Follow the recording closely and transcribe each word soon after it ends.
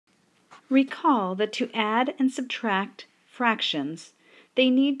Recall that to add and subtract fractions, they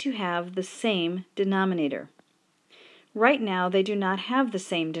need to have the same denominator. Right now, they do not have the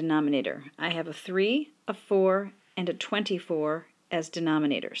same denominator. I have a 3, a 4, and a 24 as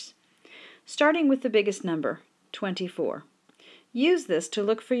denominators. Starting with the biggest number, 24. Use this to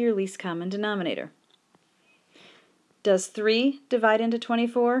look for your least common denominator. Does 3 divide into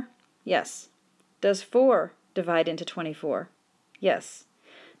 24? Yes. Does 4 divide into 24? Yes.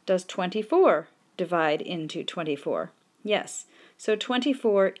 Does 24 divide into 24? Yes. So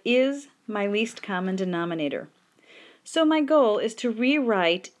 24 is my least common denominator. So my goal is to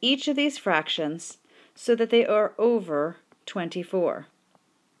rewrite each of these fractions so that they are over 24.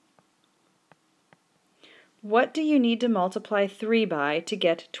 What do you need to multiply 3 by to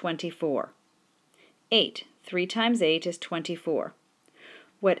get 24? 8. 3 times 8 is 24.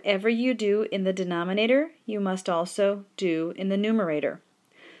 Whatever you do in the denominator, you must also do in the numerator.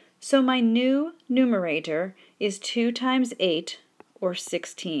 So my new numerator is 2 times 8, or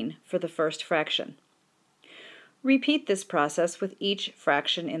 16, for the first fraction. Repeat this process with each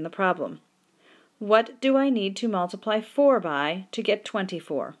fraction in the problem. What do I need to multiply 4 by to get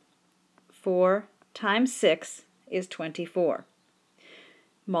 24? 4 times 6 is 24.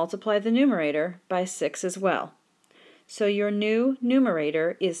 Multiply the numerator by 6 as well. So your new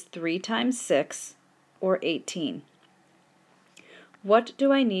numerator is 3 times 6, or 18. What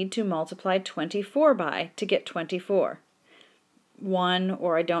do I need to multiply 24 by to get 24? 1,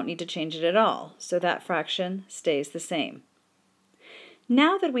 or I don't need to change it at all, so that fraction stays the same.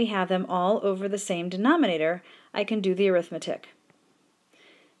 Now that we have them all over the same denominator, I can do the arithmetic.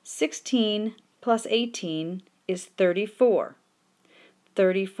 16 plus 18 is 34.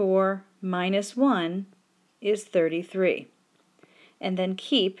 34 minus 1 is 33. And then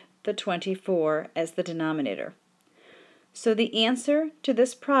keep the 24 as the denominator. So the answer to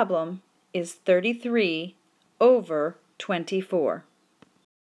this problem is 33 over 24.